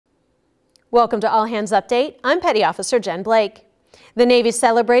Welcome to All Hands Update. I'm Petty Officer Jen Blake. The Navy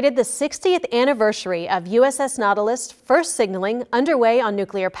celebrated the 60th anniversary of USS Nautilus first signaling underway on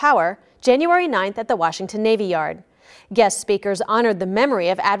nuclear power, January 9th at the Washington Navy Yard. Guest speakers honored the memory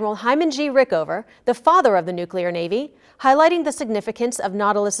of Admiral Hyman G. Rickover, the father of the nuclear Navy, highlighting the significance of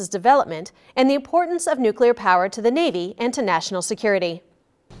Nautilus's development and the importance of nuclear power to the Navy and to national security.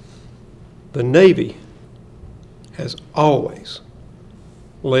 The Navy has always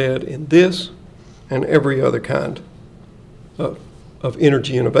led in this and every other kind of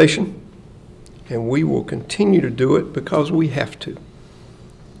energy innovation, and we will continue to do it because we have to.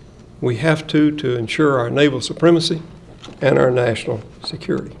 We have to ensure our naval supremacy and our national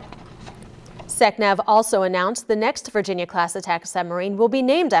security. SecNav also announced the next Virginia-class attack submarine will be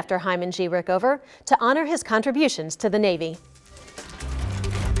named after Hyman G. Rickover to honor his contributions to the Navy.